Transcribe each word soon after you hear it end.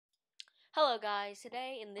Hello guys,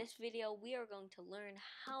 today in this video we are going to learn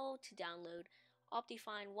how to download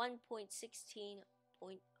OptiFine 1.16.5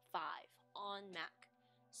 on Mac.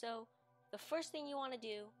 So the first thing you want to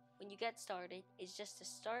do when you get started is just to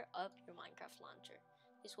start up your Minecraft launcher.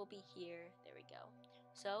 This will be here, there we go.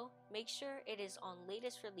 So make sure it is on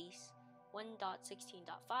latest release 1.16.5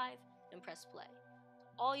 and press play.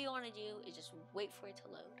 All you want to do is just wait for it to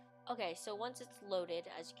load. Okay, so once it's loaded,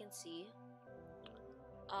 as you can see,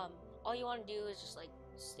 all you want to do is just like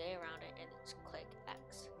stay around it and just click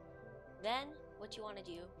X. Then what you want to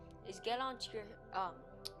do is get onto your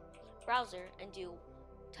browser and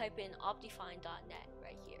type in optifine.net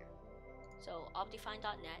right here. So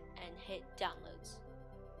optifine.net and hit downloads.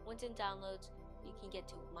 Once in downloads, you can get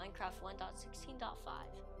to Minecraft 1.16.5.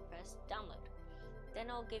 Press download. Then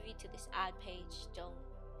it'll give you to this ad page. Don't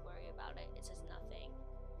worry about it. It says nothing.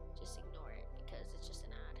 Just ignore it because it's just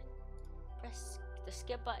an ad. Press the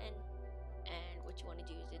skip button, and what you want to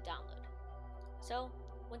do is to download. So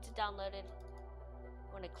once it's downloaded,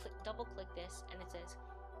 you want to double click this, and it says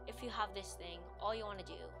if you have this thing, all you want to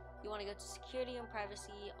do, you want to go to security and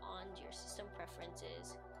privacy on your system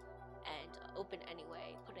preferences and open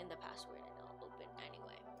anyway, put in the password and it'll open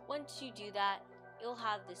anyway. Once you do that, you'll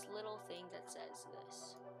have this little thing that says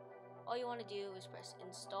this. All you want to do is press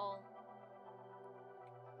install,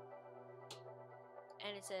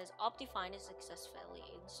 and it says OptiFine is successfully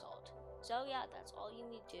installed. So yeah, that's all you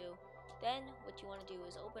need to do. Then what you want to do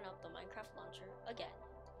is open up the Minecraft launcher again.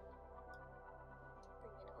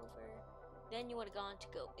 Bring it over. Then you want to go on to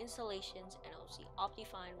go installations, and it'll see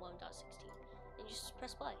OptiFine 1.16. And you just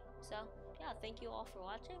press play. So yeah, thank you all for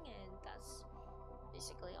watching, and that's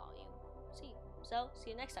basically all you see. So see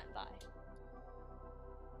you next time. Bye.